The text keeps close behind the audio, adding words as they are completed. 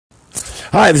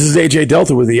Hi, this is AJ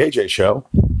Delta with the AJ Show,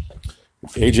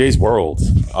 AJ's World.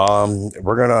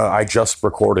 I just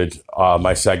recorded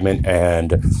my segment,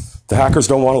 and the hackers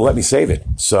don't want to let me save it,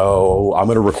 so I'm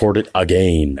gonna record it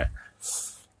again.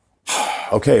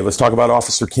 Okay, let's talk about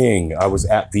Officer King. I was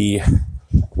at the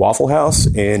Waffle House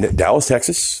in Dallas,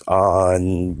 Texas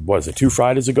on, 2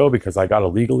 Fridays ago, because I got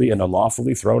illegally and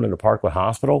unlawfully thrown into Parkland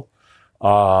Hospital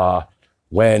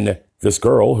when this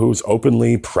girl, who's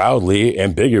openly, proudly,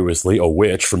 ambiguously a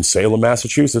witch from Salem,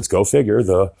 Massachusetts, go figure,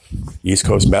 the East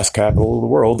Coast mess capital of the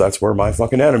world, that's where my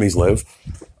fucking enemies live.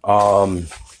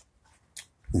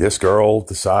 This girl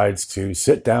decides to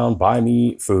sit down, buy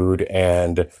me food,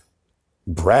 and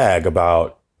brag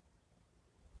about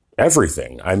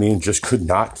everything. I mean, just could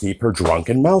not keep her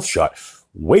drunken mouth shut.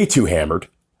 Way too hammered.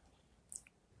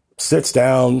 Sits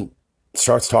down,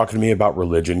 starts talking to me about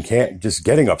religion, just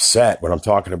getting upset when I'm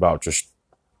talking about just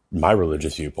my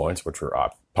religious viewpoints, which were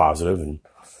positive and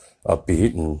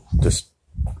upbeat and just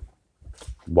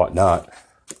whatnot.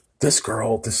 This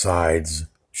girl decides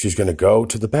she's going to go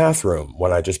to the bathroom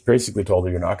when I just basically told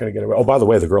her, you're not going to get away. Oh, by the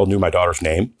way, the girl knew my daughter's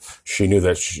name. She knew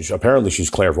that apparently she's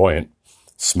clairvoyant,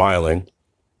 smiling.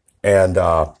 And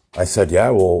I said, yeah,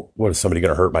 well, what, is somebody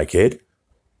going to hurt my kid?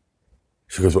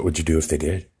 She goes, what would you do if they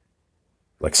did?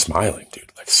 Like smiling,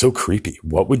 dude, like so creepy.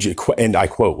 What would you, and I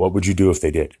quote, what would you do if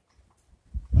they did?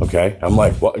 Okay. I'm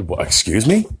like, what, excuse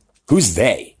me? Who's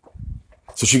they?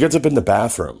 So she gets up in the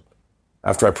bathroom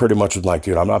after I pretty much was like,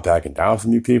 dude, I'm not backing down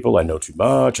from you people. I know too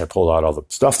much. I pulled out all the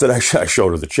stuff that I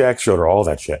showed her the checks, showed her all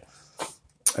that shit.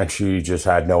 And she just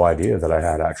had no idea that I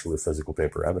had actually physical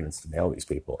paper evidence to nail these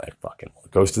people, and fucking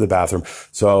goes to the bathroom.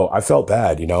 So I felt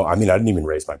bad, you know, I mean, I didn't even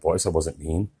raise my voice. I wasn't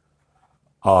mean.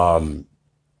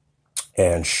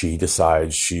 And she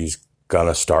decides she's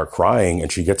gonna start crying,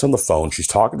 and she gets on the phone. She's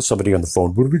talking to somebody on the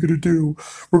phone. What are we gonna do?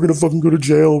 We're gonna fucking go to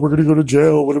jail. We're gonna go to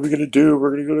jail. What are we gonna do?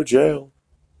 We're gonna go to jail.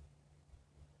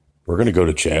 We're gonna go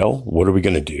to jail? What are we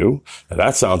gonna do? Now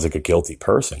that sounds like a guilty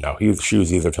person. Now she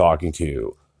was either talking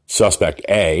to suspect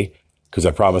A, because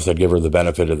I promised I'd give her the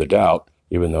benefit of the doubt,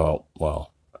 even though,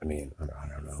 well, I mean, I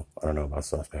don't know. I don't know about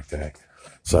suspect A.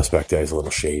 Suspect A is a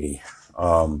little shady.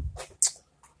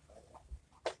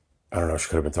 I don't know. She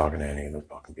could have been talking to any of those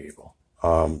fucking people.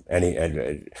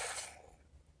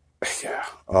 Yeah.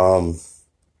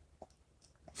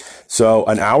 So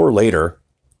an hour later,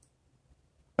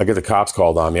 I get the cops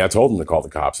called on me. I told them to call the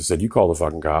cops. I said, you call the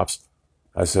fucking cops.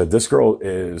 I said, this girl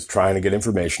is trying to get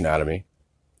information out of me.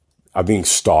 I'm being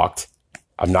stalked.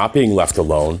 I'm not being left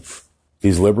alone.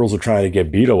 These liberals are trying to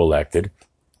get Beto elected,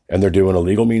 and they're doing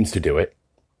illegal means to do it.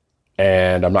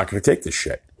 And I'm not going to take this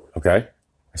shit. Okay.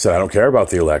 I said, I don't care about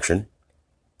the election.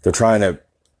 They're trying to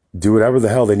do whatever the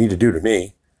hell they need to do to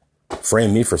me,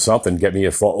 frame me for something, get me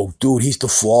a fall. Oh, dude, he's the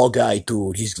fall guy,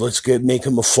 dude. Make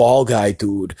him a fall guy,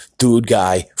 dude. Dude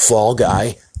guy, fall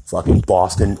guy. Fucking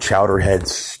Boston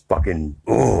chowderheads, fucking,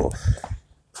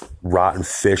 rotten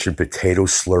fish and potato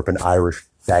slurping Irish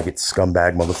faggot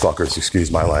scumbag motherfuckers. Excuse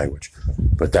my language.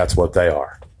 But that's what they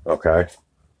are. Okay.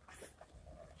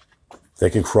 They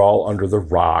can crawl under the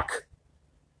rock,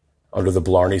 under the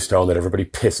Blarney Stone that everybody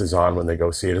pisses on when they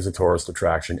go see it as a tourist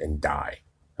attraction, and die.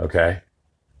 Okay?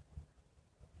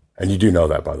 And you do know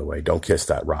that, by the way. Don't kiss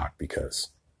that rock because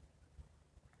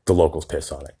the locals piss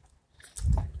on it.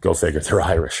 Go figure. They're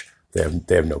Irish. They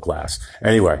have no class.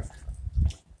 Anyway.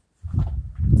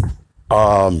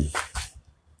 An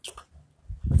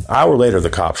hour later, the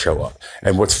cops show up.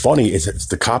 And what's funny is that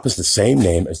the cop is the same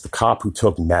name as the cop who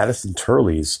took Madison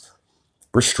Turley's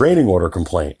restraining order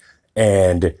complaint.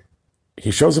 And he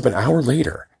shows up an hour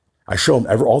later. I show him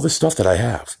all this stuff that I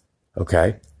have.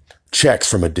 Okay.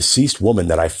 Checks from a deceased woman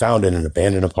that I found in an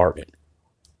abandoned apartment.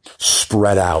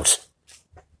 Spread out.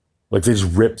 Like they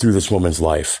just ripped through this woman's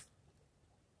life.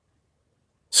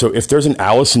 So if there's an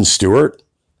Allison Stewart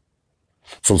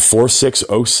from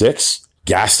 4606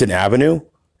 Gaston Avenue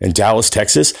in Dallas,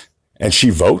 Texas, and she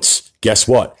votes, guess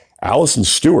what? Allison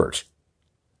Stewart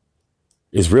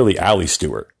is really Allie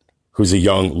Stewart, who's a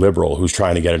young liberal who's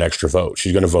trying to get an extra vote.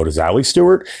 She's going to vote as Allie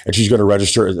Stewart, and she's going to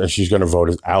register, and she's going to vote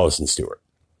as Allison Stewart.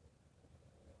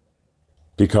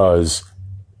 Because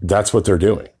that's what they're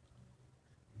doing.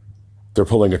 They're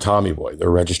pulling a Tommy boy. They're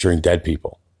registering dead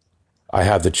people. I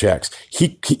have the checks.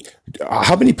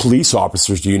 How many police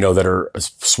officers do you know that are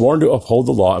sworn to uphold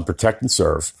the law and protect and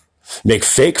serve, make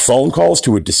fake phone calls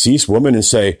to a deceased woman and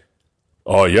say,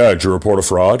 oh yeah, did you report a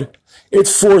fraud?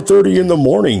 It's 4:30 in the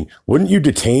morning. Wouldn't you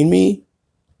detain me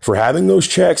for having those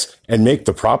checks and make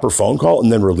the proper phone call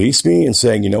and then release me and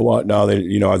saying, you know what? No,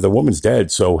 the woman's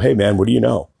dead. So, hey man, what do you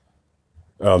know?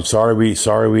 Sorry we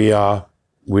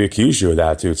we accused you of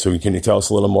that, dude. So can you tell us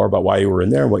a little more about why you were in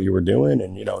there and what you were doing?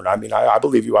 And, I mean, I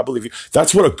believe you. I believe you.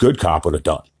 That's what a good cop would have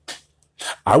done.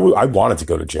 I wanted to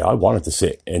go to jail. I wanted to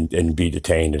sit and be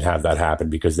detained and have that happen,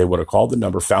 because they would have called the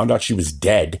number, found out she was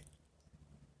dead.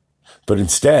 But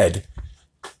instead,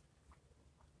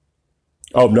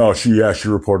 oh no, she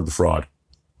reported the fraud.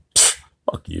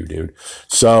 Fuck you, dude.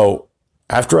 So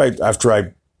after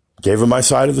I gave them my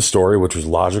side of the story, which was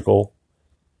logical,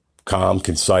 calm,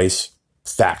 concise,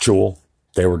 factual,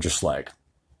 they were just like,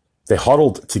 they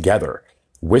huddled together,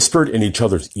 whispered in each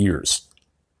other's ears.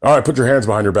 All right, put your hands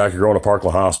behind your back. You're going to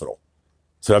Parkland Hospital.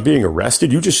 So I'm being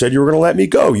arrested. You just said you were going to let me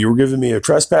go. You were giving me a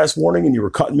trespass warning and you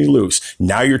were cutting me loose.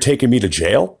 Now you're taking me to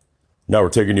jail? No, we're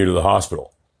taking you to the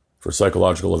hospital for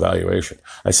psychological evaluation.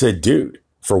 I said, dude,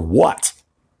 for what?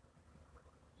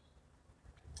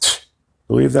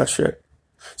 Believe that shit?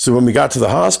 So when we got to the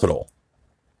hospital,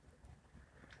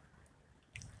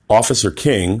 Officer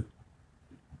King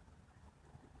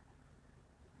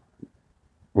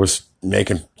was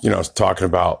talking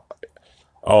about,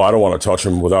 oh, I don't want to touch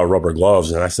him without rubber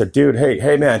gloves. And I said, dude,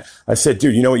 hey, man. I said,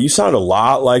 dude, you know what? You sound a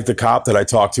lot like the cop that I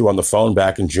talked to on the phone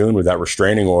back in June with that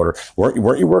restraining order.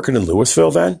 Weren't you working in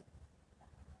Louisville then?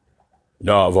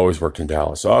 No, I've always worked in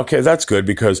Dallas. Okay, that's good,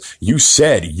 because you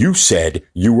said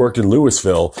you worked in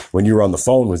Louisville when you were on the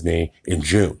phone with me in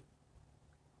June.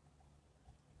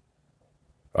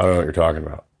 I don't know what you're talking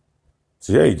about.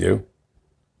 So yeah, you do. I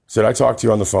said, I talked to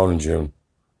you on the phone in June.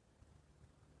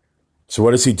 So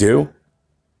what does he do?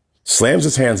 Slams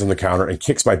his hands on the counter and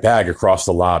kicks my bag across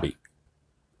the lobby.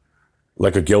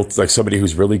 Like somebody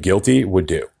who's really guilty would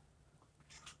do.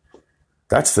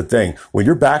 That's the thing. When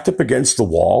you're backed up against the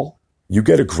wall, you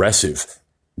get aggressive.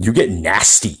 You get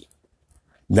nasty.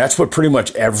 And that's what pretty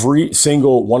much every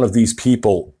single one of these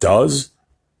people does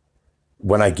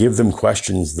when I give them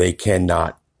questions they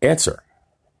cannot answer.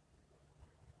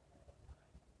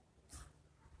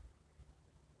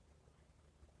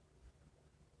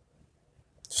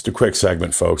 Just a quick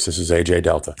segment, folks. This is AJ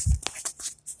Delta.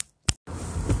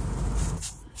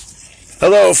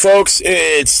 Hello, folks.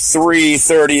 It's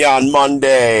 3:30 on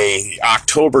Monday,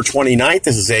 October 29th.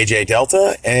 This is AJ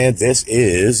Delta, and this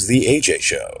is The AJ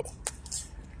Show.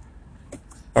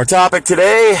 Our topic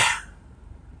today: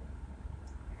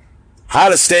 how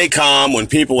to stay calm when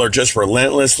people are just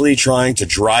relentlessly trying to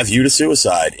drive you to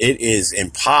suicide. It is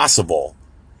impossible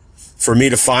for me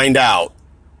to find out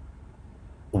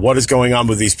what is going on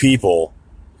with these people.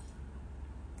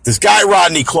 This guy,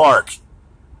 Rodney Clark,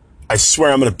 I swear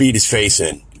I'm going to beat his face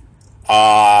in.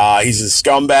 He's a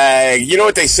scumbag. You know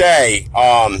what they say?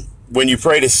 When you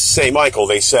pray to St. Michael,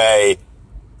 they say,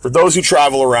 for those who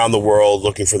travel around the world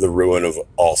looking for the ruin of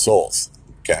all souls.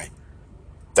 Okay.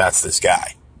 That's this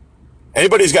guy.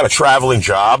 Anybody who's got a traveling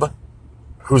job,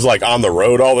 who's like on the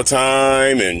road all the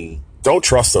time, and don't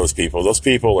trust those people. Those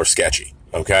people are sketchy.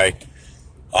 Okay.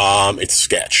 It's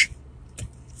sketch.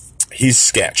 He's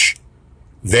sketch.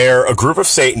 They're a group of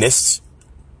Satanists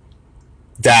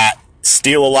that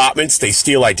steal allotments, they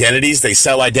steal identities, they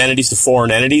sell identities to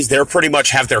foreign entities. They're pretty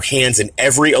much have their hands in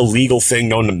every illegal thing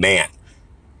known to man.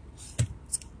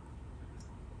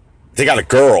 They got a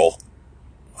girl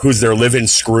who's their live-in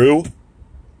screw,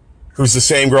 who's the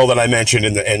same girl that I mentioned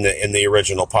in the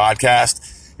original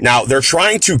podcast. Now, they're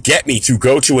trying to get me to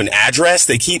go to an address.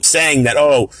 They keep saying that,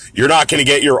 oh, you're not going to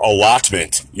get your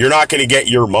allotment. You're not going to get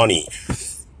your money.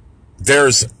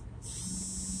 There's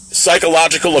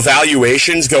psychological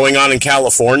evaluations going on in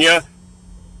California.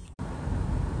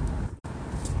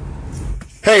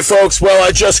 Hey, folks, well,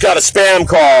 I just got a spam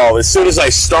call as soon as I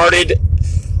started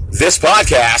this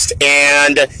podcast,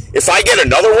 and if I get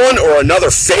another one or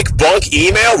another fake bunk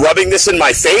email rubbing this in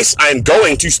my face, I'm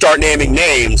going to start naming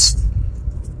names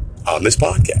on this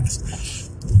podcast.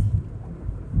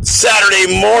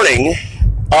 Saturday morning,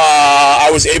 I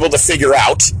was able to figure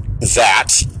out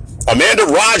that Amanda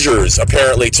Rogers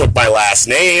apparently took my last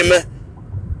name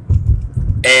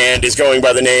and is going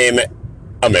by the name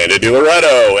Amanda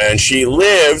DiLoretto, and she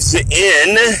lives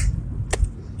in,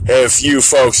 if you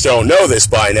folks don't know this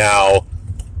by now,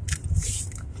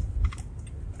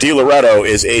 DiLoretto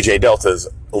is AJ Delta's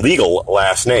legal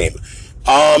last name.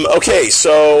 Okay,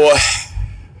 so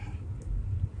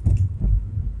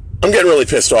I'm getting really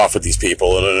pissed off with these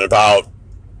people, and in about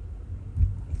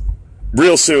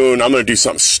real soon, I'm going to do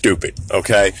something stupid,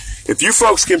 okay? If you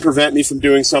folks can prevent me from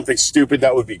doing something stupid,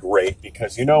 that would be great,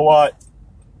 because you know what?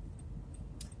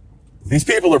 These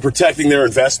people are protecting their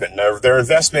investment. Their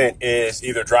investment is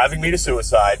either driving me to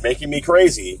suicide, making me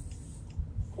crazy,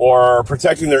 or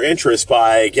protecting their interest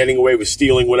by getting away with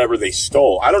stealing whatever they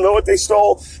stole. I don't know what they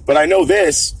stole, but I know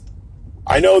this.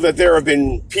 I know that there have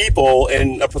been people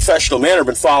in a professional manner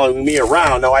been following me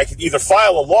around. Now, I could either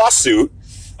file a lawsuit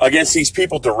against these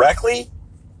people directly,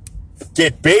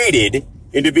 get baited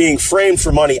into being framed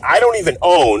for money I don't even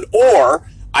own, or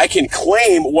I can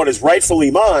claim what is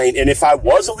rightfully mine. And if I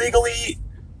was illegally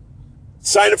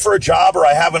signed up for a job, or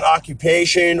I have an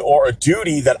occupation or a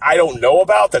duty that I don't know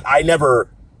about, that I never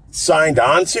signed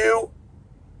on to,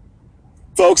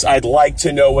 folks, I'd like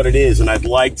to know what it is, and I'd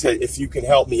like to, if you can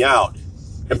help me out.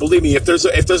 And believe me, if there's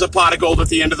a pot of gold at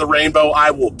the end of the rainbow,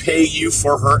 I will pay you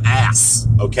for her ass,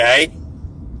 okay?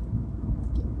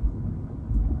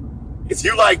 If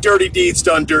you like dirty deeds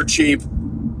done dirt cheap,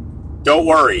 don't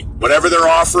worry. Whatever they're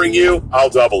offering you, I'll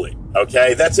double it,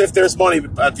 okay? That's if there's money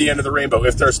at the end of the rainbow.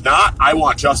 If there's not, I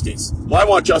want justice. Well, I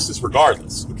want justice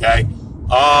regardless, okay?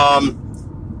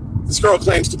 This girl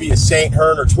claims to be a saint,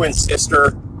 her and her twin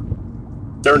sister.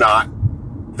 They're not.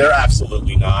 They're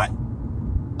absolutely not.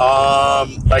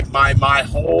 Like my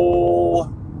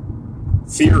whole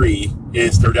theory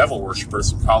is they're devil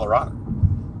worshippers from Colorado.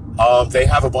 They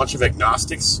have a bunch of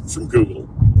agnostics from Google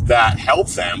that help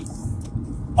them.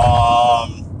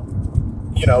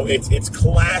 You know, it's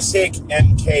classic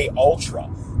MK Ultra,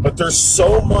 but there's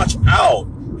so much out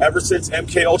ever since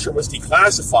MK Ultra was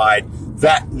declassified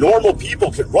that normal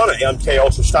people can run an MK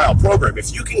Ultra style program.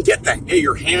 If you can get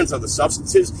your hands on the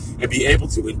substances and be able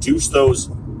to induce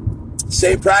those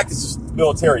same practices the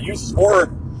military uses,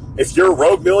 or if you're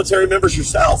rogue military members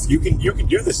yourself, you can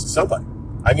do this to somebody.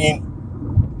 I mean,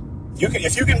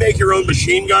 if you can make your own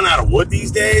machine gun out of wood these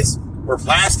days, or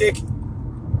plastic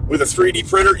with a 3D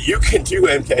printer, you can do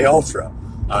MK Ultra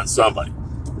on somebody.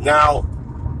 Now,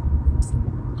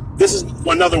 this is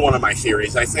another one of my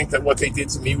theories. I think that what they did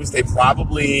to me was they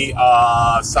probably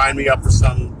signed me up for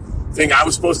something I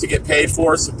was supposed to get paid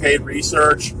for, some paid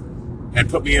research, and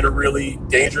put me in a really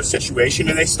dangerous situation,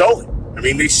 and they stole it. I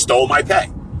mean, they stole my pay.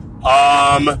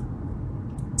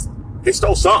 They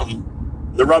stole something.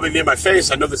 They're rubbing me in my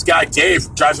face. I know this guy,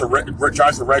 Dave, drives a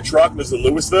red truck, lives in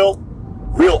Louisville.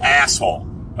 Real asshole,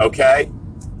 okay?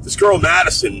 This girl,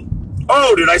 Madison,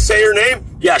 oh, did I say her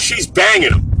name? Yeah, she's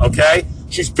banging him, okay?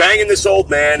 She's banging this old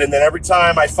man, and then every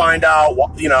time I find out,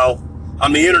 you know,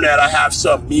 on the internet, I have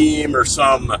some meme or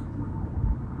some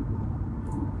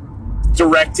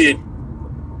directed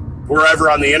wherever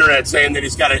on the internet saying that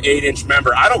he's got an 8-inch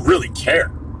member. I don't really care.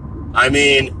 I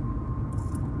mean,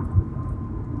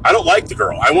 I don't like the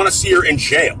girl. I want to see her in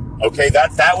jail, okay?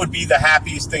 That would be the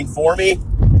happiest thing for me.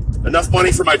 Enough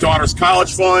money for my daughter's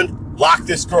college fund. Lock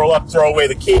this girl up, throw away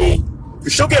the key.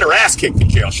 Because she'll get her ass kicked in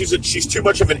jail. She's too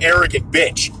much of an arrogant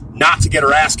bitch not to get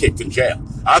her ass kicked in jail.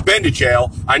 I've been to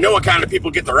jail. I know what kind of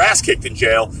people get their ass kicked in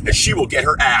jail, and she will get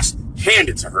her ass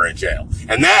handed to her in jail.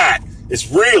 And that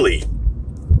is really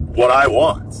what I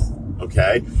want,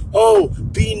 okay? Oh,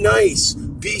 be nice,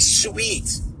 be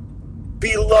sweet,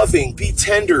 be loving, be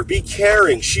tender, be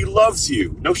caring. She loves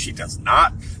you. No, she does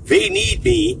not. They need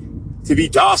me to be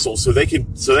docile so they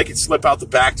can slip out the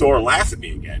back door and laugh at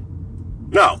me again.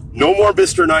 No more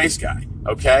Mr. Nice Guy,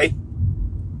 okay?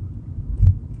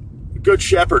 The good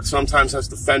shepherd sometimes has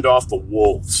to fend off the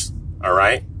wolves, all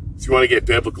right? If you want to get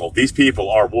biblical, these people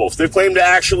are wolves. They've claimed to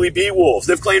actually be wolves.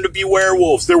 They've claimed to be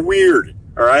werewolves. They're weird,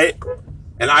 all right?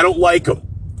 And I don't like them,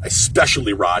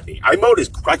 especially Rodney. I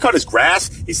cut his grass.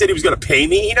 He said he was going to pay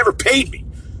me. He never paid me.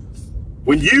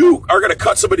 When you are going to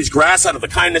cut somebody's grass out of the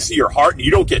kindness of your heart and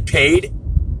you don't get paid,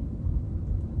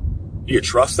 do you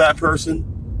trust that person?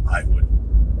 I wouldn't.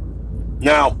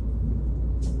 Now,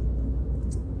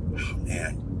 oh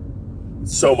man,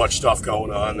 so much stuff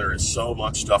going on. There is so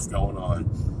much stuff going on.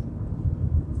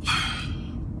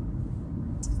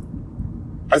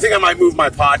 I think I might move my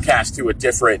podcast to a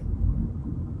different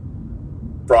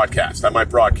broadcast. I might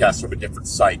broadcast from a different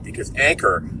site because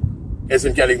Anchor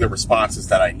isn't getting the responses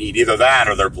that I need. Either that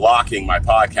or they're blocking my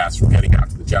podcast from getting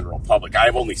out to the general public. I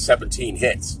have only 17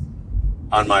 hits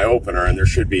on my opener, and there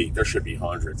should be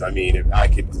hundreds. I mean, if I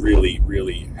could really,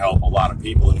 really help a lot of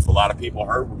people, and if a lot of people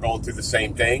heard we're going through the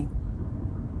same thing,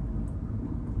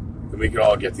 then we could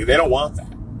all get through. They don't want that,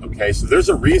 okay? So there's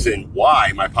a reason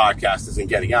why my podcast isn't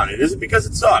getting out. It isn't because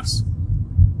it sucks.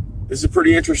 This is a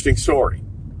pretty interesting story,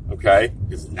 okay?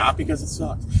 It's not because it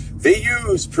sucks. They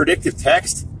use predictive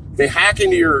text. They hack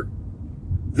into your,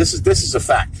 this is a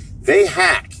fact. They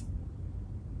hack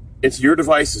into your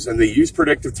devices and they use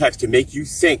predictive text to make you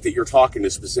think that you're talking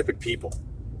to specific people.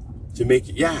 To make,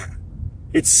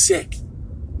 it's sick.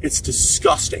 It's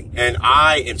disgusting. And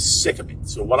I am sick of it.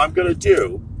 So what I'm going to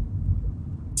do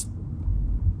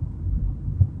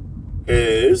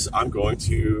is I'm going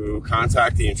to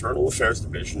contact the Internal Affairs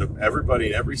Division of everybody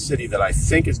in every city that I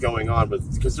think is going on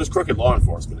with, because there's crooked law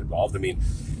enforcement involved. I mean,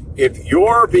 if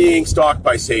you're being stalked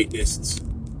by Satanists,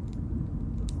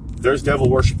 there's devil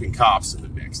worshipping cops in the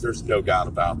mix. There's no doubt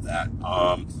about that.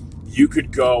 You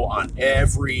could go on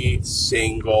every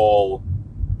single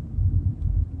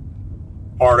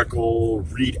article,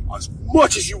 read as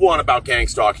much as you want about gang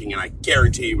stalking, and I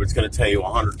guarantee you it's going to tell you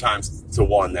 100 times to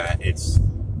 1 that it's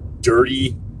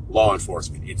dirty law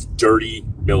enforcement. It's dirty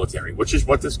military, which is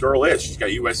what this girl is. She's got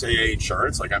USAA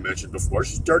insurance, like I mentioned before.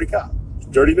 She's a dirty cop. She's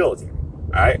dirty military. All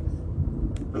right?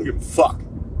 I don't give a fuck.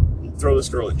 Throw this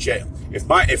girl in jail. If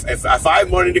I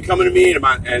have money to come into me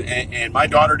and my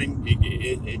daughter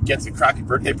gets a crappy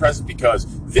birthday present because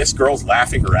this girl's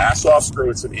laughing her ass off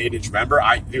screwing some 8-inch member,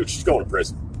 dude, she's going to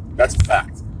prison. That's a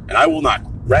fact. And I will not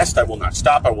rest. I will not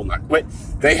stop. I will not quit.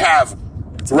 They have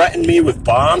threatened me with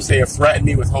bombs. They have threatened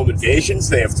me with home invasions.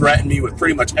 They have threatened me with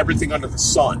pretty much everything under the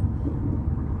sun.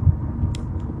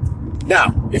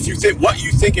 Now, if you think what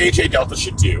you think AJ Delta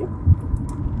should do,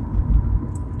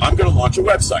 I'm going to launch a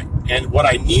website. And what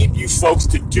I need you folks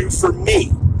to do for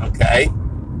me, okay,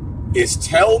 is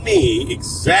tell me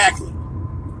exactly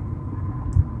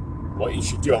what you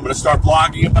should do. I'm going to start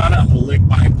blogging about it. I'm going to link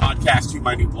my podcast to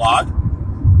my new blog.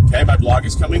 Okay, my blog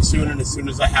is coming soon, and as soon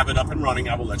as I have it up and running,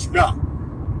 I will let you know.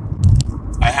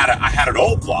 I had an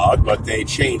old blog, but they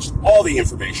changed all the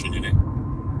information in it,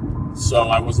 so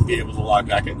I wasn't being able to log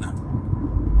back in that.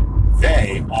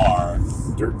 They are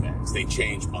dirtbags. They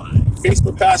change my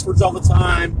Facebook passwords all the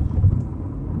time.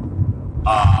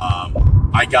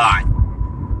 I got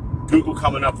Google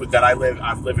coming up with that I live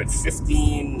at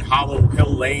 15 Hollow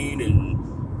Hill Lane in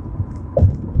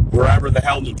wherever the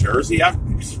hell, New Jersey. I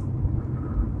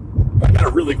got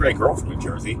a really great girl from New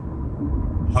Jersey.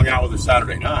 Hung out with her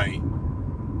Saturday night.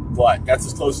 But that's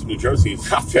as close to New Jersey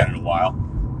as I've been in a while.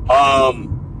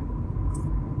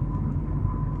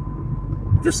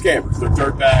 They're scammers. They're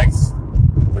dirtbags.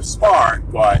 They're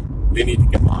smart, but they need to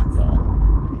get locked up.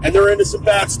 And they're into some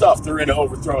bad stuff. They're into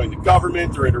overthrowing the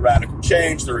government. They're into radical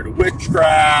change. They're into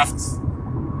witchcraft.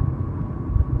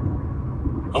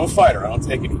 I'm a fighter. I don't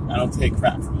take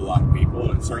crap from a lot of people,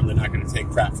 and I'm certainly not going to take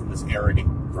crap from this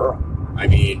arrogant girl. I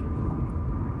mean,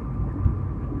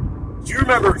 do you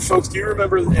remember in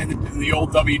the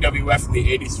old WWF in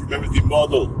the 80s, remember the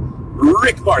model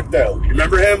Rick Martel? You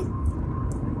remember him?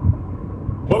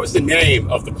 What was the name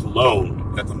of the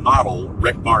cologne that the model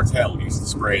Rick Martel used to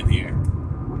spray in the air?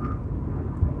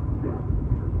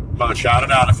 Come on, shout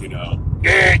it out if you know.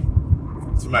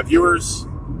 To my viewers,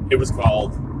 it was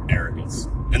called Arrogance.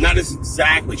 And that is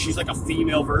exactly, she's like a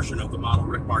female version of the model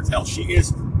Rick Martel. She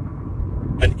is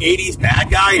an 80s bad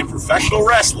guy in professional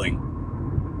wrestling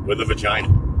with a vagina.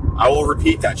 I will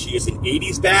repeat that. She is an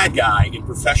 80s bad guy in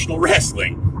professional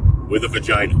wrestling with a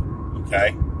vagina.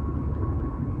 Okay?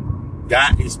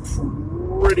 That is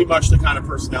pretty much the kind of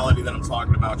personality that I'm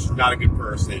talking about. She's not a good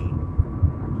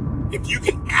person. If you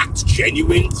can act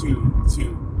genuine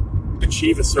to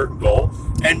achieve a certain goal,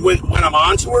 and when I'm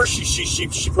on to her, she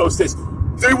posts this,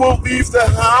 they won't leave the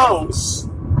house.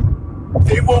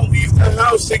 They won't leave the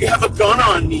house. They have a gun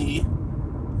on me.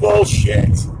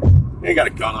 Bullshit. They ain't got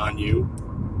a gun on you.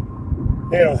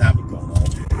 They don't have a gun on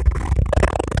you.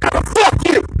 Fuck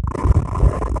you!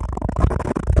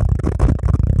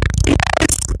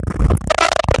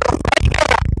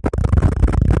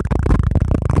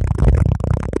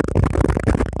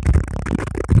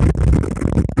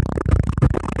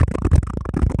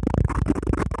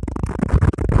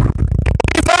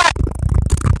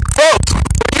 Folks,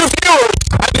 for you viewers,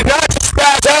 I did not just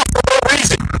spaz out for no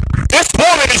reason. This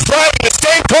woman is driving the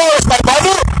same car as my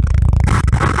mother.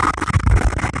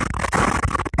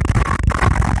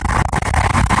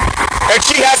 And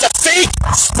she has a fake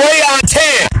spray-on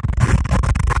tan.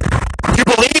 You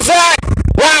believe that?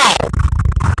 Wow.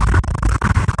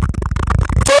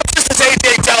 So this is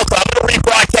AJ Delta. I'm going to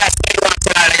rebroadcast later on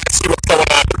tonight. I'm going to see what's going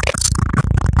on with this.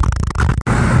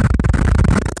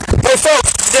 Hey folks,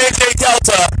 this is AJ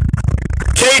Delta.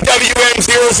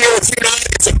 KWM0029.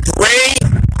 It's a gray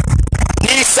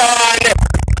Nissan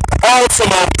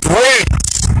Altima Bridge.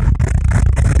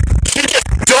 She just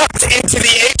ducked into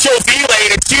the HOV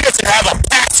lane and she doesn't have a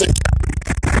passenger.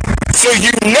 So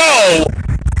you know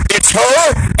it's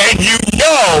her and you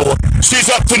know she's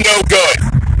up to no good.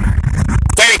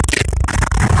 Thank you.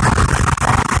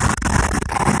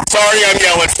 Sorry I'm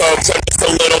yelling, folks. I'm just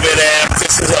a little bit amped.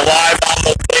 This is a live on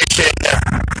location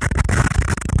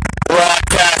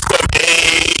broadcast of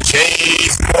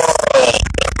AJ's World.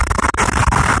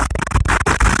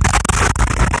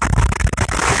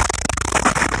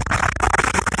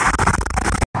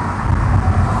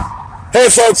 Hey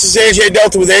folks, it's AJ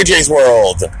Delta with AJ's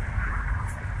World.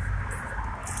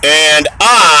 And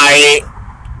I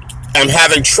am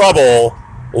having trouble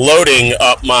loading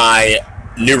up my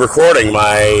new recording,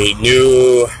 my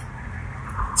new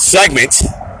segment.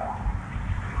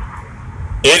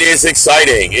 It is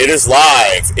exciting. It is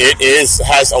live.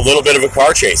 Has a little bit of a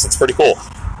car chase. It's pretty cool.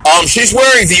 She's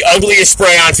wearing the ugliest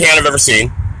spray-on tan I've ever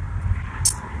seen.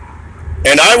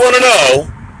 And I want to know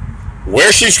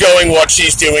where she's going, what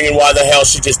she's doing, and why the hell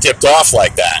she just dipped off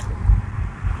like that.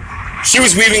 She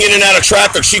was weaving in and out of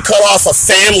traffic. She cut off a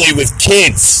family with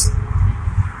kids.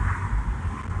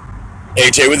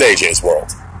 AJ with AJ's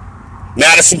World.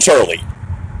 Madison Turley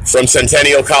from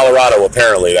Centennial, Colorado,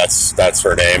 apparently. That's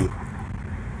her name.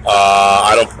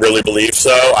 I don't really believe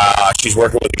so. She's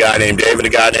working with a guy named David, a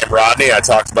guy named Rodney. I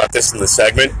talked about this in the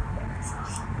segment.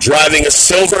 Driving a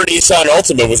silver Nissan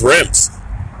Altima with rims.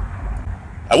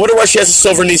 I wonder why she has a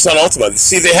silver Nissan Altima.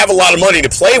 See, they have a lot of money to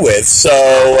play with, so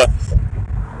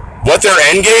what their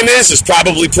end game is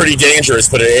probably pretty dangerous,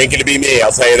 but it ain't going to be me.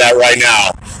 I'll tell you that right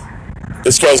now.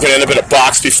 This girl's going to end up in a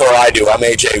box before I do. I'm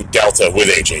AJ Delta with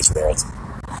AJ's World.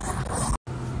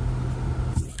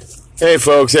 Hey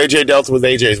folks, AJ Delta with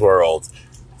AJ's World.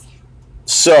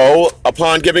 So,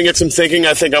 upon giving it some thinking,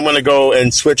 I think I'm going to go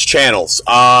and switch channels.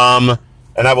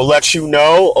 And I will let you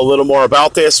know a little more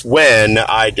about this when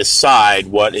I decide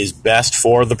what is best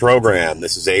for the program.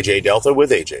 This is AJ Delta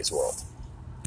with AJ's World.